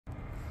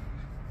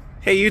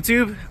Hey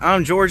YouTube,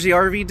 I'm Jorge the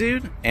RV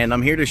Dude, and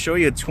I'm here to show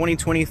you a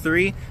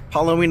 2023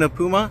 Palomino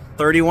Puma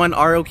 31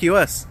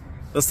 ROQS.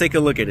 Let's take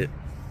a look at it.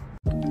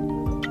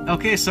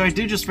 Okay, so I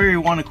do just very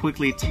want to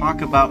quickly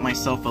talk about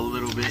myself a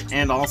little bit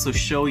and also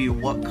show you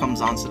what comes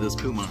onto this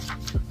Puma.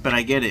 But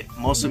I get it,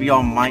 most of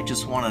y'all might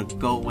just want to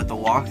go with the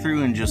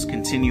walkthrough and just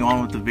continue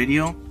on with the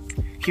video.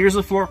 Here's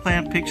a floor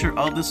plan picture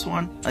of this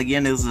one.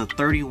 Again, it is a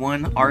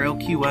 31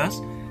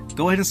 ROQS.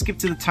 Go ahead and skip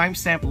to the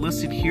timestamp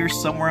listed here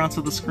somewhere onto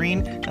the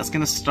screen. That's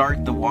going to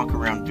start the walk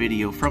around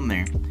video from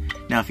there.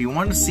 Now if you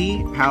want to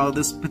see how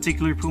this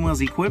particular Puma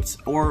is equipped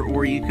or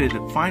where you could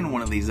find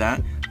one of these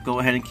at, go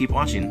ahead and keep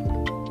watching.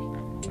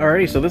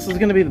 Alrighty, so this is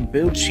going to be the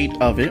build sheet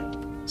of it.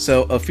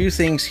 So a few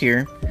things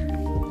here.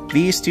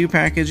 These two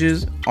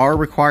packages are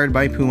required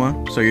by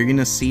Puma, so you're going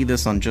to see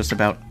this on just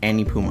about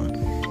any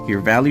Puma.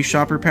 Your value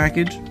shopper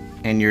package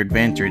and your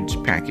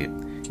advantage packet.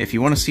 If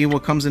you want to see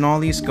what comes in all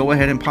these, go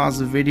ahead and pause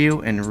the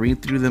video and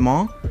read through them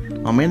all.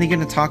 I'm mainly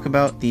going to talk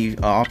about the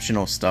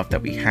optional stuff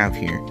that we have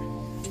here.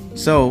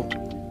 So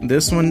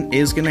this one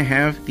is going to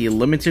have the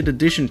limited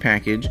edition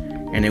package,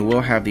 and it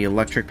will have the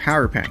electric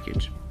power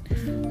package.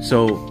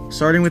 So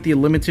starting with the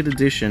limited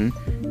edition,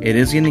 it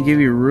is going to give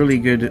you really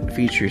good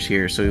features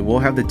here. So it will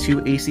have the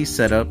 2 AC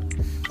setup.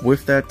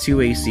 With that 2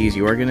 ACs,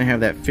 you are going to have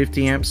that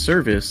 50 amp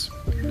service.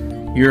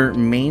 Your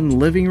main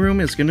living room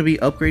is going to be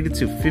upgraded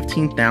to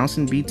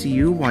 15,000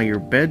 BTU, while your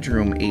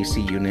bedroom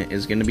AC unit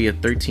is going to be a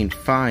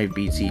 13.5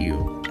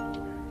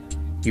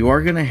 BTU. You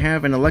are going to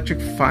have an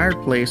electric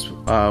fireplace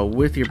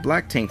with your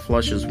black tank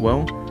flush as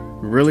well.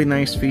 Really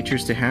nice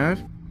features to have.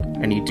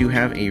 And you do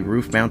have a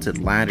roof mounted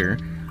ladder.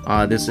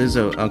 This is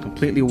a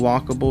completely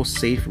walkable,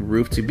 safe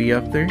roof to be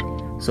up there.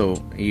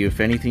 So if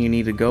anything you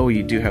need to go,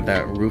 you do have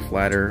that roof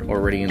ladder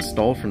already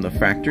installed from the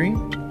factory.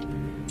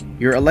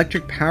 Your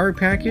electric power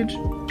package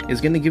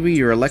is going to give you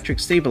your electric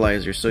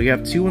stabilizer. So you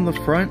have 2 in the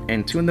front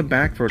and 2 in the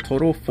back for a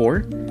total of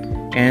 4.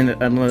 And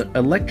an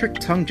electric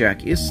tongue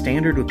jack is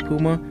standard with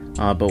Puma,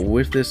 but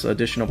with this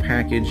additional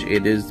package,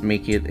 it is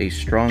making it a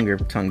stronger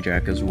tongue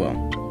jack as well.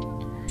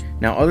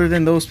 Now, other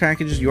than those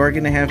packages, you are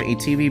going to have a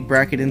TV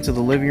bracket into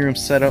the living room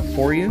set up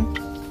for you,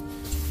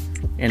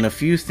 and a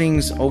few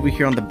things over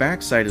here on the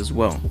back side as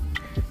well.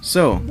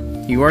 So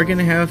you are going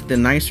to have the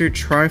nicer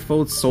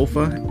tri-fold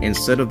sofa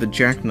instead of the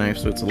jackknife,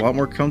 so it's a lot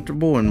more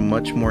comfortable and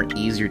much more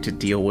easier to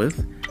deal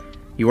with.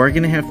 You are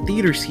going to have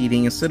theater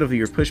seating instead of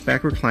your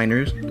pushback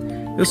recliners.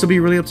 This will be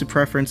really up to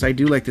preference. I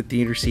do like the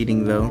theater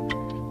seating though.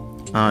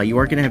 You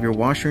are going to have your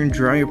washer and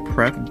dryer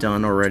prep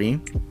done already,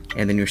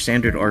 and then your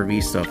standard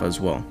RV stuff as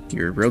well.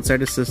 Your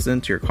roadside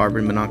assistant, your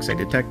carbon monoxide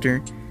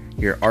detector,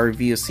 your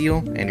RV seal,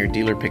 and your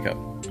dealer pickup.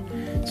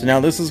 So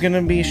now this is going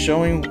to be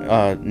showing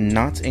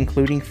not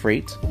including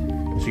freight.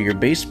 So your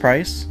base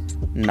price,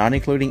 not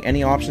including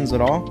any options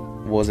at all,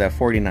 was at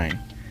 $49.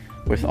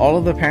 With all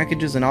of the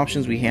packages and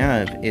options we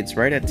have, it's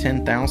right at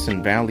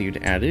 $10,000 valued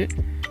at it,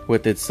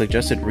 with its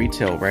suggested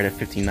retail right at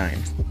 $59.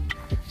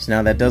 So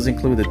now that does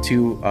include the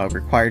 2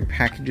 required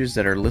packages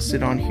that are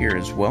listed on here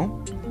as well.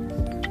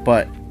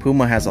 But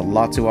Puma has a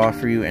lot to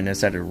offer you, and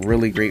it's at a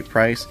really great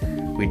price.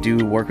 We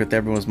do work with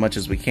everyone as much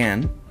as we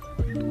can.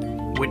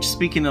 Which,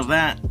 speaking of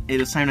that, it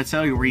is time to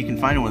tell you where you can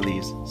find one of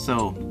these.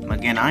 So,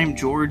 again, I'm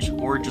George,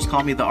 or just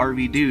call me the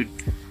RV Dude.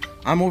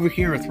 I'm over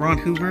here with Ron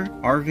Hoover,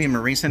 RV and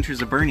Marine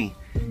Centers of Boerne.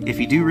 If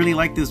you do really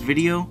like this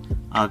video,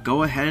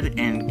 go ahead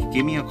and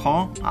give me a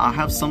call. I'll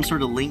have some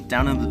sort of link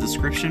down in the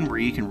description where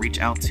you can reach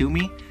out to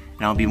me,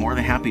 and I'll be more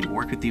than happy to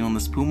work with you on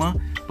this Puma.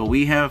 But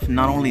we have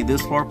not only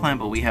this floor plan,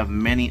 but we have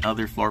many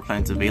other floor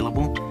plans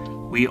available.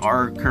 We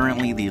are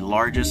currently the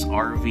largest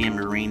RV and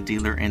marine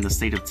dealer in the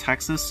state of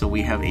Texas, so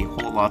we have a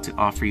whole lot to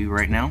offer you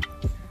right now.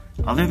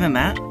 Other than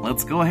that,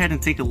 let's go ahead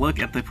and take a look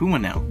at the Puma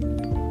now.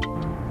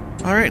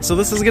 Alright, so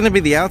this is going to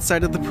be the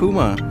outside of the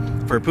Puma.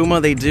 For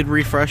Puma, they did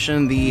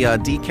refreshen the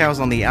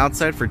decals on the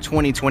outside for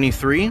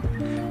 2023.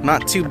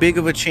 Not too big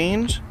of a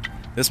change.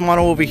 This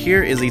model over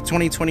here is a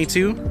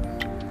 2022.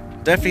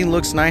 Definitely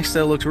looks nice,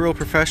 still looks real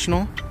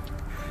professional.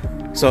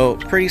 So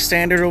pretty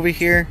standard over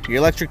here. Your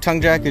electric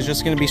tongue jack is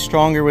just going to be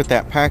stronger with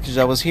that package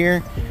that was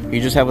here. You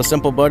just have a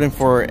simple button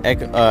for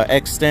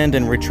extend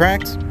and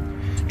retract,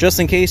 just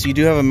in case you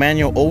do have a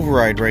manual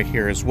override right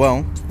here as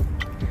well.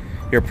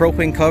 Your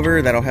propane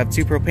cover that'll have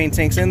 2 propane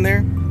tanks in there,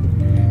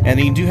 and then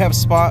you do have a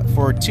spot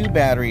for 2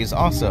 batteries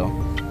also.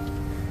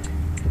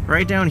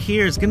 Right down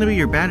here is going to be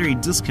your battery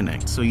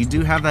disconnect, so you do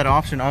have that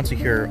option onto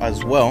here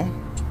as well.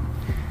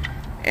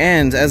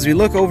 And as we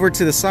look over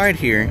to the side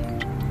here,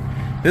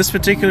 this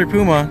particular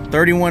Puma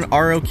 31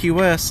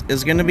 ROQS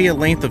is going to be a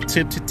length of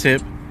tip to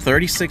tip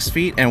 36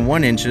 feet and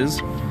 1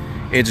 inches.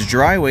 Its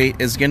dry weight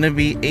is going to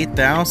be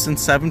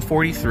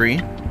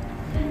 8,743.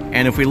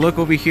 And if we look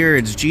over here,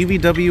 its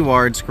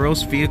GVWR, its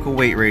gross vehicle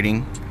weight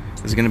rating,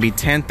 is going to be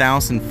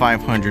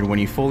 10,500 when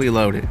you fully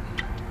load it.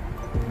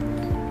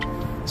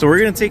 So we're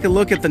going to take a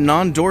look at the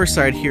non-door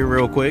side here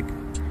real quick.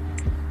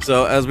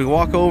 So as we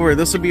walk over,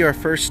 this will be our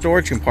first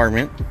storage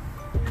compartment.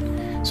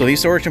 So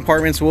these storage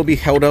compartments will be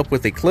held up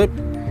with a clip.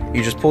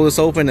 You just pull this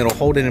open, it'll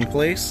hold it in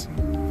place.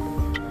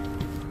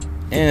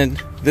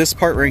 And this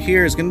part right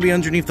here is going to be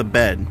underneath the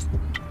bed.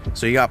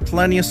 So you got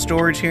plenty of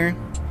storage here.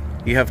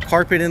 You have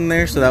carpet in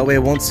there so that way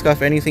it won't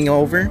scuff anything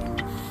over.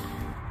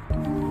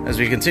 As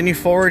we continue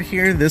forward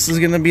here, this is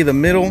going to be the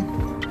middle.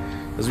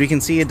 As we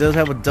can see, it does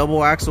have a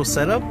double axle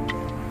setup.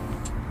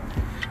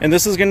 And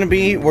this is going to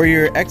be where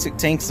your exit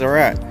tanks are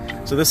at.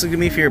 So this is going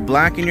to be for your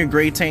black and your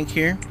gray tank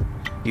here.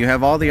 You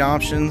have all the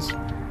options.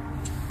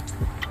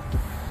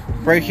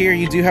 Right here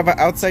you do have an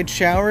outside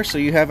shower, so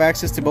you have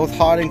access to both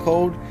hot and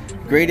cold.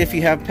 Great if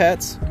you have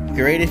pets.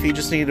 Great if you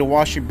just need to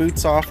wash your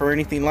boots off or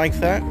anything like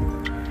that.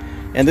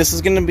 And this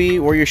is going to be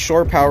where your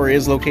shore power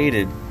is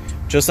located.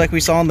 Just like we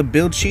saw on the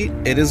build sheet,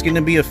 it is going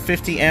to be a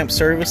 50 amp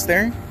service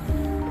there.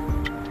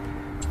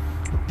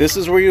 This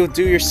is where you'll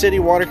do your city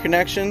water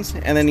connections,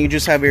 and then you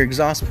just have your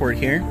exhaust port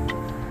here.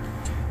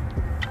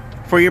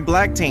 For your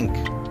black tank,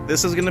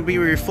 this is going to be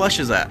where your flush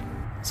is at.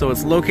 So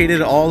it's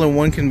located all in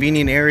one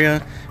convenient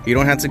area. You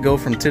don't have to go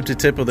from tip to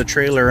tip of the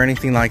trailer or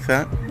anything like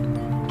that.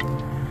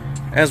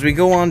 As we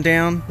go on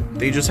down,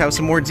 they just have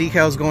some more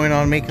decals going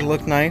on, make it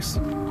look nice.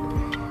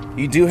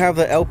 You do have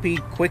the LP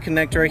quick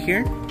connect right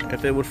here.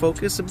 If it would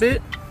focus a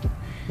bit,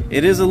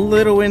 it is a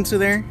little into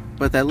there,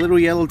 but that little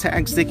yellow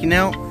tag sticking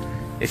out,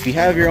 if you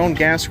have your own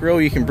gas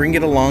grill, you can bring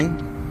it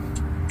along.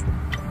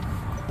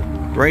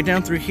 Right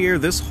down through here,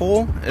 this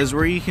hole is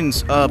where you can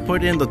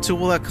put in the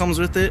tool that comes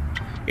with it.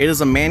 It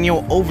is a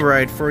manual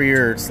override for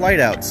your slide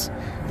outs.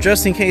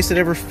 Just in case it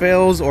ever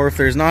fails or if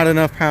there's not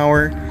enough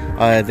power,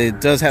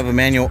 it does have a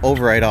manual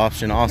override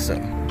option also.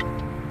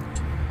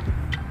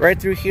 Right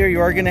through here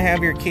you are going to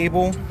have your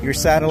cable, your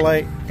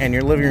satellite, and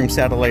your living room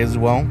satellite as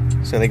well.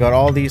 So they got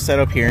all these set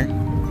up here.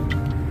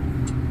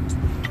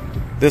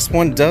 This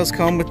one does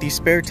come with the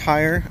spare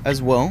tire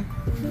as well.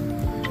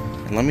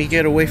 And let me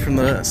get away from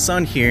the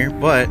sun here,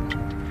 but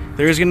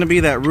there's going to be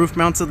that roof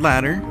mounted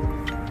ladder.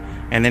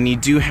 And then you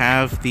do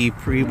have the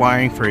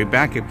pre-wiring for a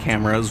backup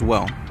camera as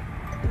well.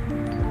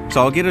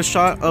 So I'll get a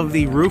shot of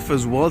the roof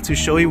as well to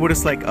show you what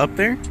it's like up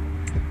there.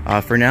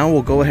 For now,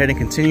 we'll go ahead and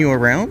continue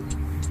around.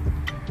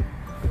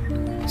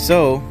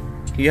 So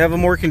you have a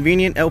more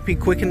convenient LP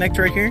quick connect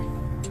right here.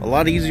 A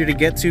lot easier to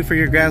get to for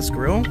your gas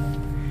grill.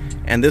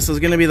 And this is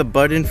going to be the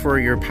button for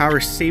your power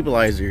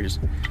stabilizers.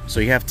 So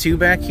you have two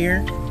back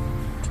here.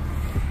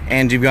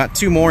 And you've got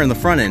two more in the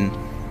front end.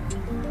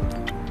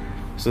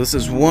 So this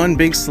is one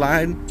big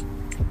slide.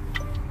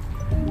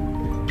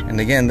 And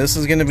again, this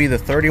is going to be the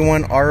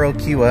 31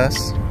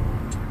 ROQS.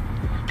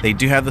 They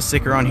do have the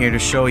sticker on here to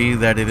show you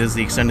that it is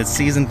the extended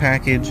season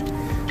package.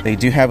 They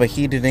do have a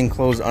heated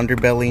enclosed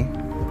underbelly.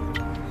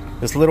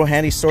 This little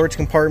handy storage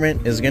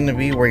compartment is going to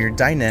be where your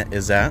dinette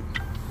is at.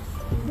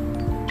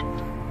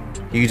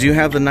 You do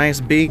have the nice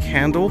big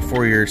handle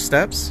for your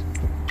steps.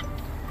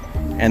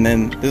 And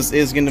then this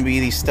is going to be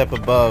the step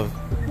above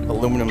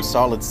aluminum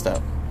solid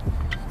step.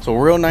 So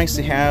real nice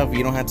to have.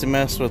 You don't have to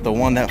mess with the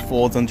one that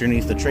folds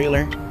underneath the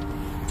trailer.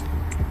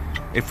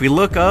 If we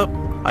look up,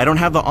 I don't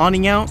have the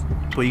awning out,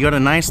 but you got a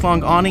nice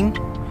long awning,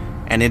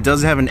 and it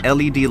does have an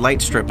LED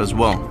light strip as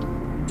well.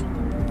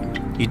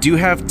 You do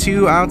have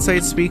two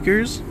outside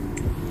speakers,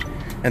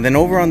 and then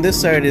over on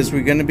this side is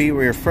going to be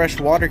where your fresh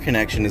water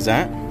connection is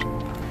at.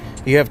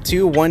 You have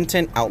two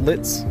 110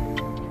 outlets,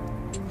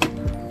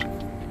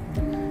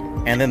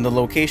 and then the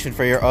location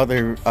for your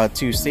other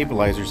two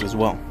stabilizers as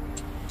well.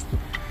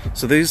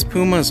 So these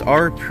Pumas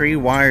are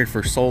pre-wired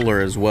for solar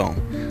as well.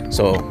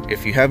 So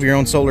if you have your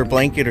own solar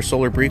blanket or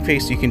solar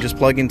briefcase, you can just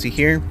plug into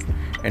here,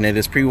 and it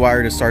is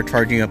pre-wired to start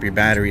charging up your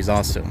batteries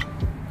also.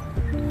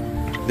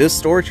 This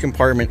storage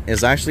compartment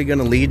is actually going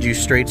to lead you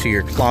straight to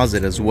your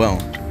closet as well.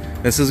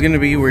 This is going to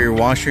be where your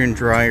washer and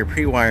dryer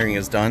pre-wiring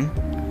is done.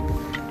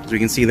 As we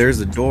can see, there's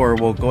the door.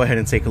 We'll go ahead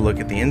and take a look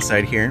at the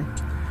inside here.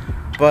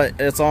 But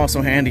it's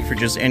also handy for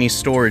just any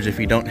storage if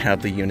you don't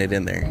have the unit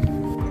in there.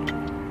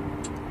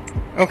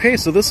 Okay,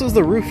 so this is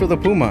the roof of the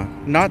Puma.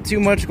 Not too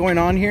much going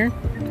on here.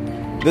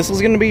 This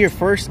is going to be your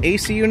first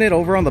AC unit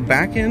over on the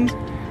back end.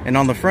 And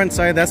on the front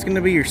side, that's going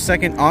to be your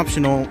second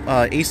optional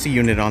AC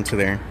unit onto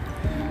there.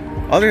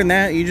 Other than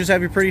that, you just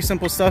have your pretty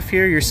simple stuff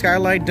here. Your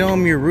skylight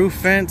dome, your roof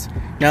vent.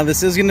 Now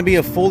this is going to be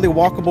a fully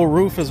walkable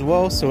roof as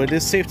well, so it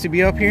is safe to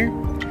be up here.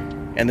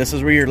 And this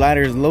is where your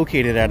ladder is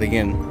located at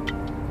again.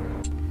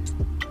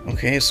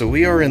 Okay, so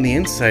we are in the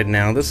inside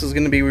now. This is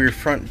going to be where your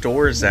front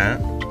door is at.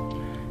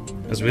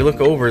 As we look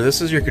over,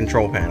 this is your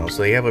control panel.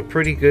 So you have a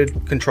pretty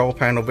good control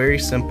panel, very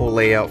simple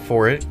layout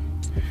for it.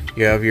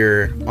 You have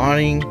your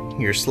awning,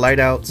 your slide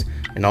outs,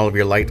 and all of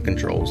your light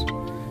controls.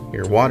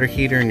 Your water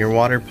heater and your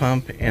water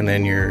pump, and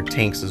then your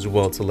tanks as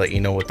well to let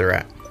you know what they're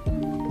at.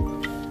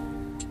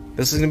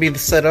 This is going to be the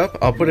setup.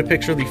 I'll put a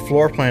picture of the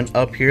floor plan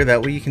up here,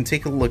 that way you can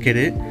take a look at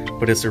it.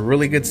 But it's a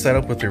really good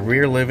setup with your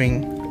rear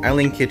living,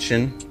 island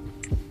kitchen.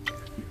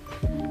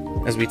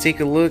 As we take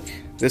a look,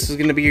 this is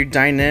going to be your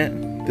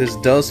dinette. This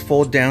does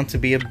fold down to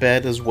be a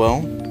bed as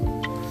well.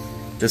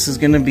 This is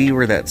going to be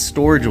where that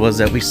storage was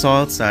that we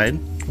saw outside.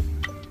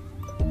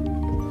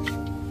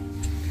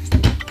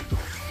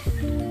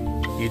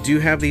 You do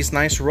have these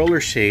nice roller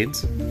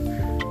shades,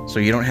 so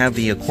you don't have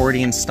the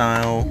accordion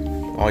style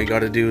All you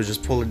gotta do is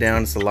just pull it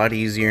down. It's a lot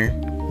easier.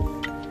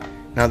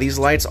 Now these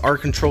lights are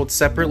controlled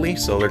separately,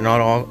 so they're not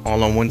all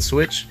on one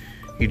switch.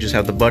 You just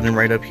have the button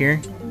right up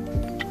here,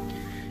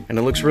 and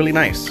it looks really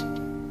nice.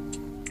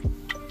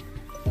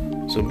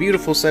 So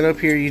beautiful setup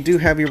here. You do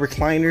have your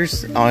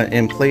recliners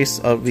in place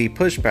of the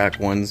pushback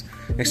ones,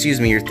 excuse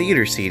me, your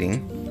theater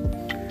seating.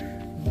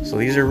 So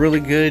these are really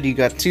good. You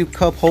got 2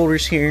 cup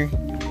holders here.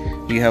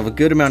 You have a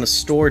good amount of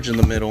storage in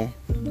the middle.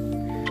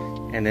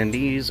 And then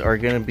these are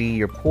going to be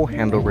your pull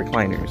handle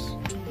recliners.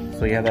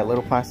 So you have that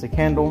little plastic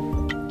handle,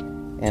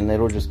 and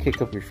it'll just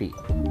kick up your feet.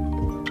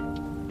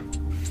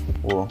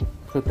 We'll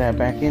put that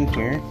back in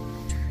here.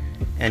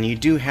 And you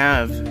do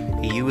have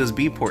a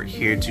USB port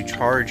here to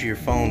charge your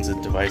phones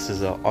and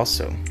devices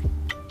also.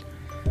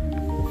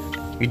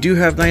 You do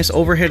have nice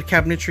overhead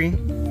cabinetry.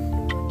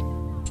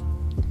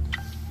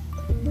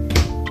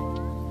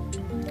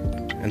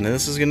 And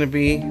this is going to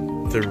be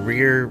the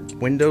rear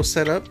window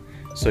setup.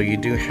 So you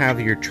do have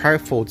your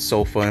trifold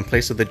sofa in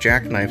place of the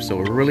jackknife, so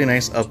a really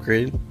nice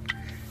upgrade.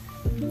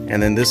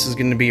 And then this is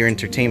going to be your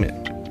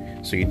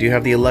entertainment. So you do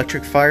have the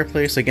electric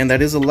fireplace. Again,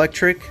 that is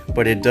electric,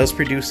 but it does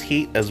produce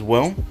heat as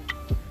well.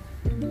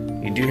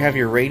 You do have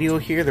your radio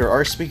here. There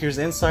are speakers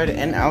inside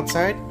and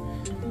outside.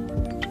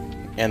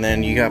 And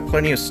then you got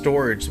plenty of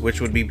storage,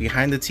 which would be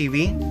behind the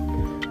TV,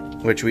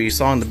 which we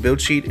saw on the build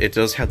sheet. It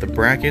does have the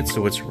bracket,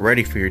 so it's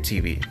ready for your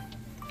TV.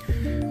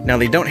 Now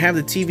they don't have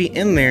the TV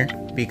in there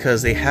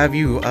because they have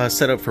you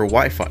set up for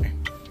Wi-Fi.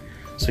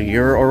 So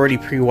you're already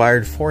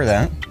pre-wired for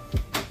that.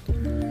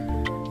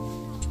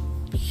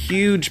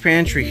 Huge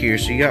pantry here,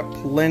 so you got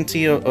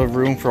plenty of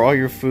room for all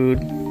your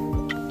food.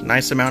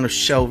 Nice amount of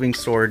shelving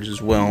storage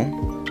as well.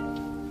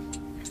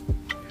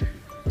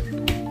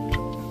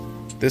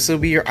 This will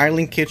be your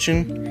island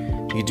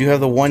kitchen. You do have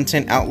the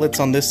 110 outlets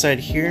on this side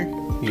here.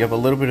 You have a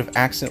little bit of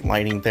accent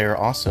lighting there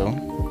also.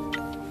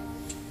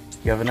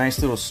 You have a nice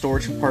little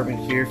storage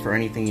compartment here for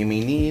anything you may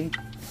need.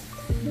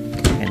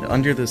 And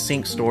under the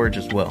sink storage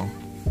as well.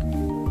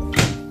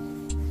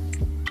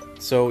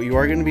 So you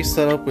are going to be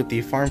set up with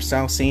the farm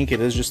style sink. It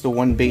is just the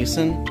one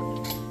basin.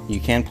 You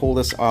can pull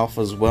this off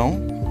as well.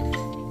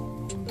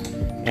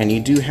 And you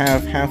do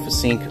have half a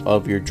sink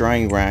of your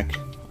drying rack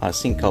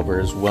sink cover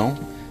as well.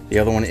 The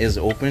other one is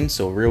open,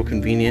 so real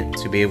convenient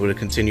to be able to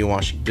continue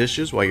washing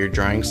dishes while you're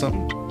drying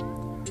something.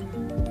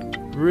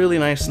 Really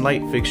nice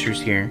light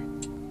fixtures here.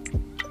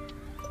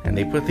 And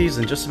they put these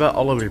in just about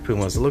all of your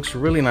Pumas. It looks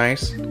really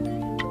nice.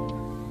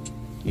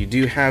 You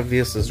do have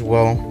this as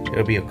well.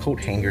 It'll be a coat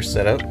hanger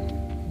setup.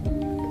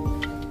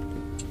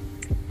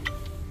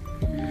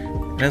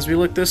 And as we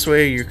look this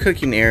way, your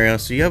cooking area.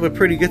 So you have a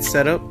pretty good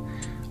setup.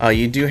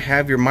 You do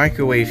have your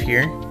microwave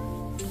here.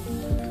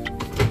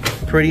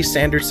 Pretty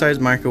standard size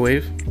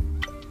microwave.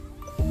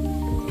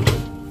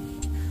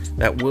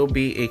 That will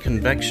be a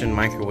convection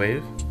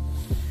microwave.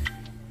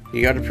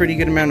 You got a pretty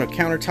good amount of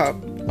countertop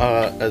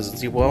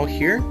as well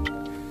here.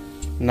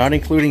 Not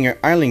including your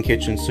island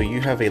kitchen, so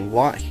you have a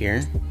lot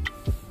here.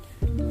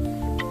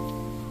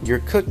 Your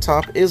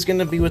cooktop is going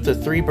to be with a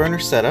 3-burner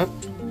setup.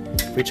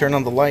 If we turn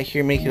on the light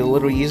here, make it a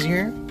little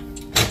easier.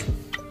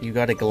 You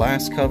got a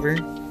glass cover.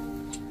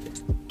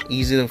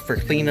 Easy for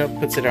cleanup,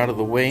 puts it out of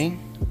the way.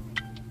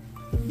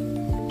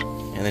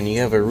 And then you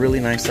have a really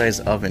nice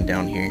sized oven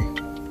down here.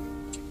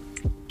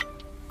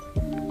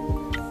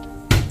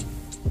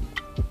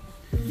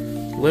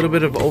 A little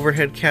bit of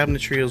overhead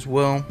cabinetry as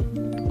well.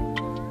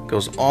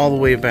 Goes all the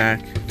way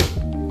back.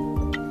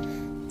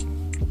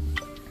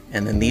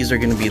 And then these are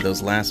going to be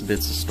those last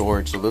bits of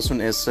storage. So this one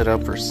is set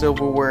up for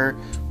silverware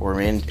or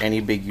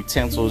any big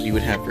utensils you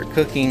would have for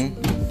cooking.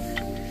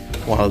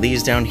 While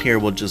these down here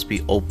will just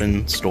be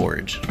open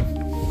storage.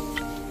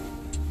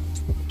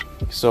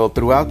 So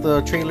throughout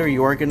the trailer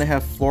you are going to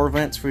have floor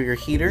vents for your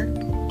heater.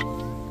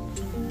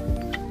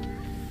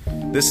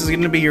 This is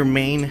going to be your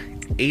main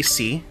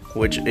AC,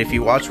 which if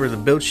you watch where the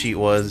build sheet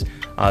was,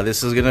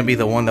 this is going to be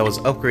the one that was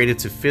upgraded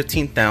to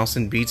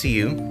 15,000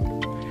 BTU.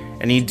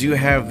 And you do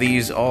have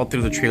these all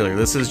through the trailer.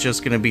 This is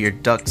just going to be your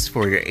ducts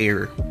for your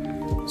air.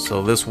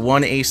 So this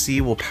one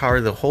AC will power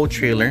the whole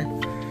trailer.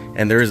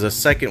 And there is a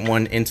second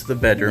one into the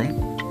bedroom.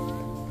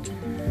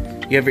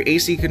 You have your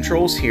AC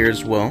controls here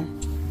as well.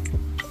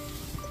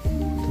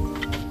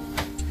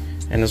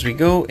 And as we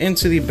go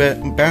into the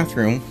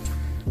bathroom,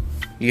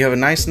 you have a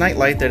nice night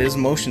light that is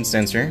motion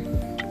sensor.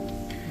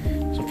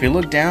 So if you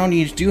look down,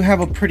 you do have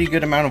a pretty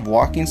good amount of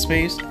walking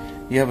space.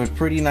 You have a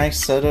pretty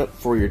nice setup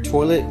for your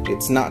toilet.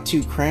 It's not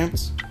too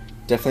cramped.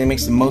 Definitely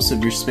makes the most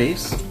of your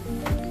space.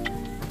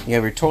 You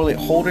have your toilet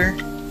holder.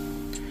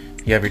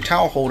 You have your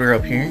towel holder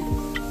up here.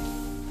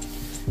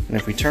 And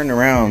if we turn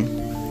around,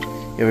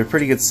 you have a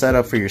pretty good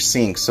setup for your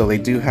sink. So they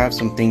do have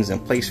some things in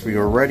place for you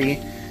already,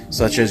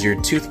 such as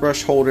your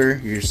toothbrush holder,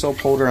 your soap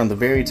holder on the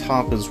very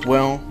top as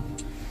well.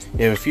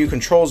 You have a few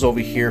controls over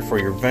here for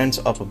your vents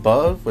up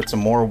above with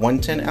some more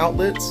 110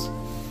 outlets.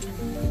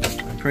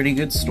 Pretty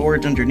good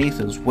storage underneath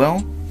as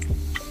well.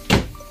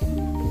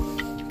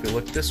 If we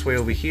look this way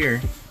over here,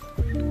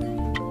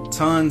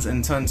 tons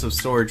and tons of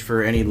storage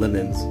for any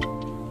linens.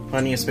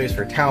 Plenty of space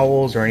for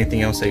towels or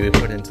anything else that you would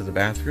put into the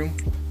bathroom.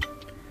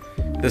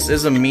 This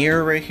is a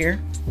mirror right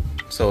here,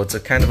 so it's a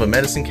kind of a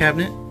medicine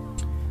cabinet.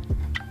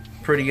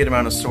 Pretty good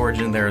amount of storage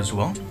in there as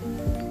well.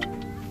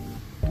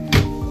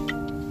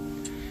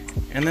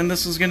 And then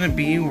this is gonna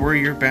be where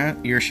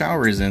your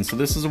shower is in. So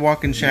this is a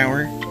walk-in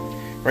shower.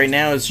 Right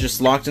now it's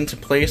just locked into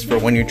place for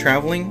when you're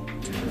traveling,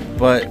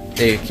 but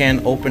it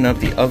can open up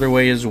the other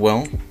way as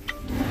well.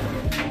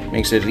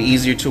 Makes it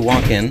easier to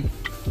walk in.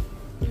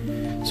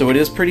 So it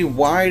is pretty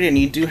wide, and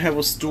you do have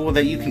a stool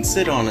that you can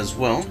sit on as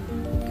well.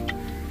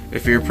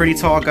 If you're a pretty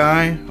tall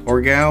guy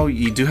or gal,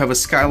 you do have a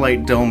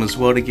skylight dome as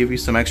well to give you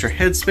some extra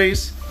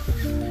headspace.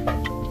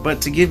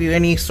 But to give you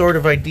any sort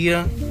of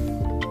idea,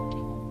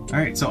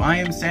 alright, so I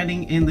am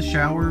standing in the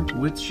shower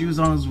with shoes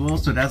on as well,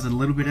 so that's a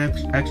little bit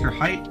extra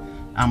height.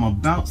 I'm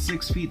about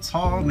 6 feet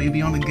tall,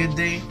 maybe on a good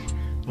day,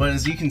 but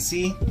as you can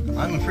see,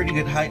 I'm a pretty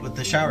good height with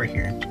the shower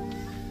here.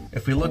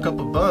 If we look up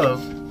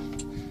above,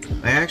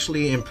 I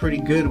actually am pretty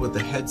good with the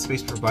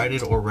headspace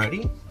provided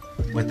already,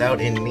 without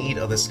in need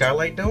of the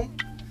skylight dome.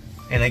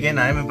 And again,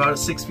 I am about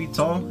 6 feet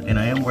tall, and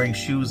I am wearing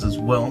shoes as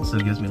well, so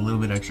it gives me a little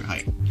bit extra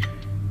height.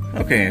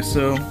 Okay,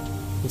 so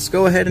let's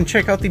go ahead and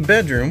check out the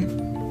bedroom.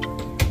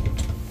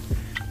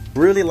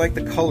 Really like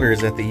the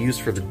colors that they use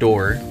for the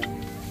door.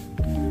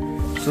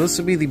 So this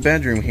will be the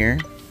bedroom here.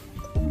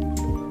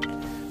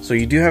 So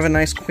you do have a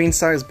nice queen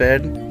size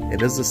bed.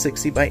 It is a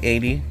 60 by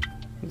 80.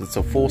 It's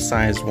a full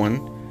size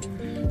one.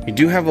 You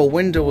do have a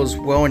window as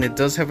well, and it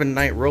does have a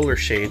night roller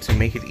shade to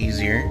make it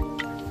easier.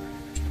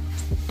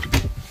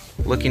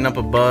 Looking up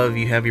above,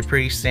 you have your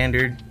pretty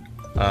standard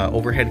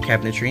overhead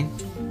cabinetry.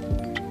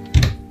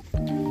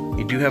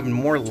 You do have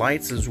more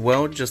lights as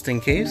well, just in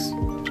case.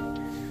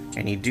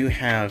 And you do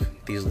have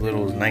these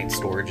little night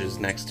storages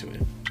next to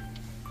it.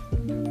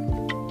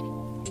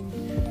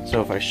 So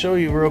if I show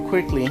you real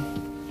quickly,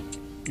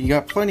 you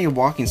got plenty of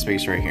walking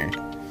space right here.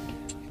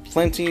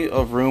 Plenty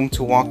of room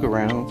to walk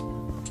around.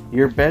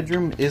 Your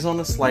bedroom is on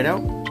a slide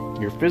out.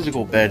 Your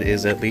physical bed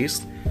is, at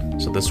least.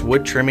 So this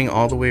wood trimming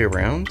all the way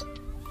around.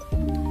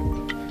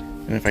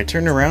 And if I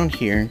turn around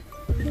here,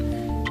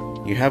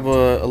 you have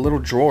a little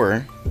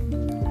drawer.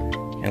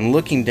 And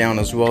looking down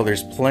as well,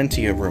 there's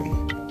plenty of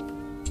room.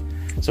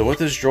 So with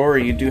this drawer,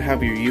 you do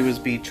have your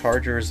USB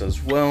chargers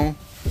as well.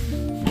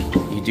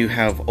 You do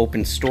have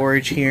open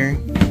storage here.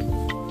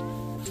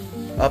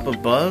 Up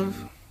above,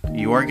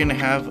 you are going to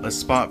have a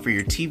spot for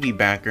your TV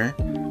backer,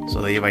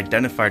 so they've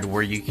identified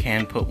where you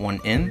can put one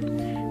in.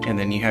 And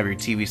then you have your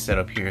TV set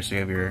up here, so you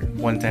have your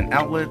 110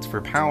 outlets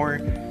for power,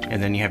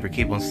 and then you have your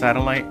cable and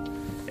satellite,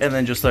 and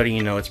then just letting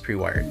you know it's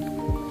pre-wired.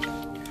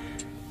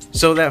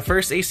 So that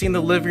first AC in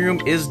the living room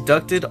is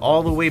ducted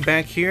all the way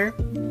back here.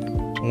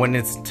 When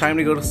it's time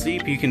to go to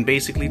sleep, you can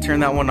basically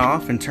turn that one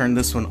off and turn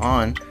this one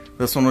on.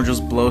 This one will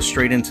just blow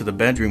straight into the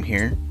bedroom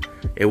here.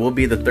 It will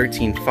be the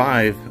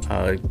 13.5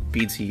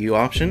 BTU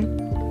option.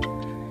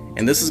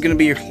 And this is going to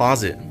be your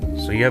closet.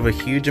 So you have a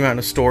huge amount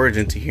of storage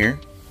into here.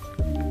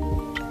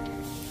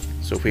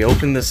 So if we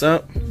open this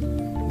up,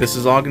 this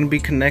is all going to be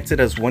connected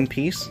as one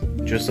piece,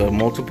 just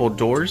multiple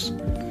doors.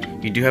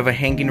 You do have a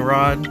hanging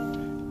rod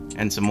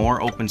and some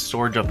more open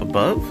storage up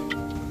above.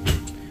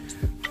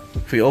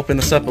 If we open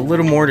this up a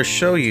little more to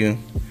show you,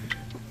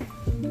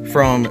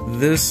 from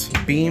this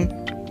beam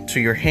to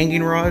your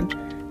hanging rod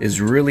is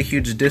really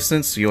huge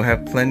distance, so you'll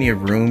have plenty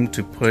of room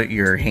to put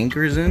your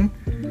hangers in.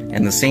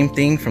 And the same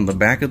thing from the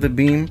back of the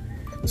beam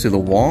to the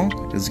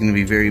wall is going to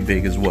be very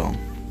big as well.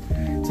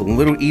 It's a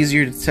little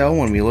easier to tell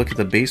when we look at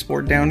the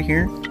baseboard down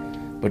here,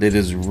 but it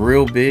is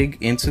real big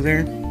into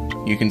there.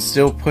 You can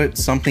still put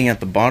something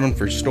at the bottom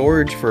for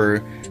storage,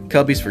 for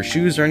cubbies for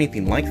shoes or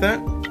anything like that,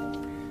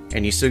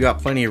 and you still got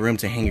plenty of room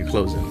to hang your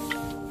clothes in.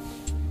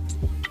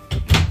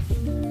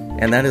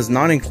 And that is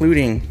not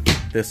including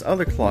this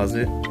other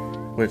closet,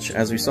 which,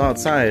 as we saw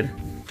outside,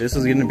 this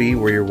is going to be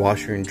where your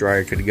washer and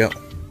dryer could go.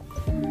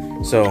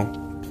 So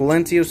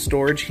plenty of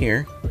storage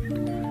here.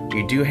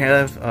 You do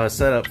have a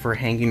setup for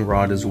hanging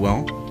rod as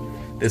well.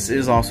 This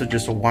is also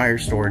just a wire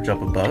storage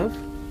up above,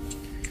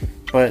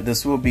 but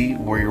this will be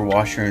where your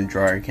washer and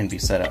dryer can be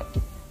set up.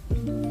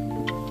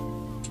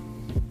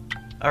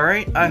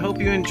 Alright, I hope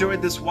you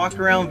enjoyed this walk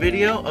around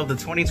video of the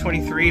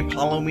 2023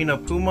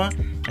 Palomino Puma.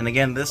 And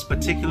again, this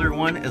particular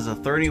one is a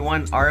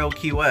 31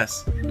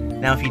 RLQS.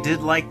 Now if you did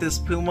like this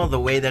Puma, the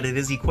way that it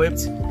is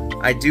equipped,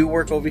 I do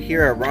work over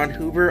here at Ron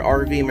Hoover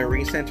RV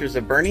Marine Centers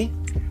of Boerne.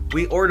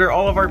 We order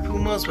all of our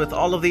Pumas with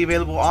all of the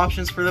available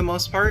options for the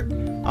most part.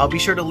 I'll be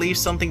sure to leave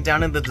something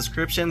down in the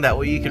description, that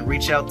way you can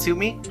reach out to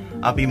me.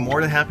 I'll be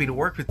more than happy to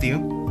work with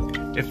you.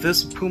 If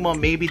this Puma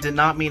maybe did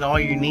not meet all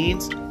your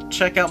needs,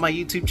 check out my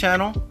YouTube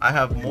channel. I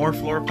have more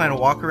floor plan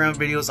walk around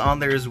videos on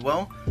there as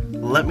well.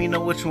 Let me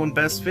know which one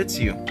best fits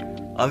you.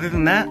 Other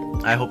than that,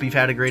 I hope you've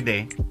had a great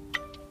day.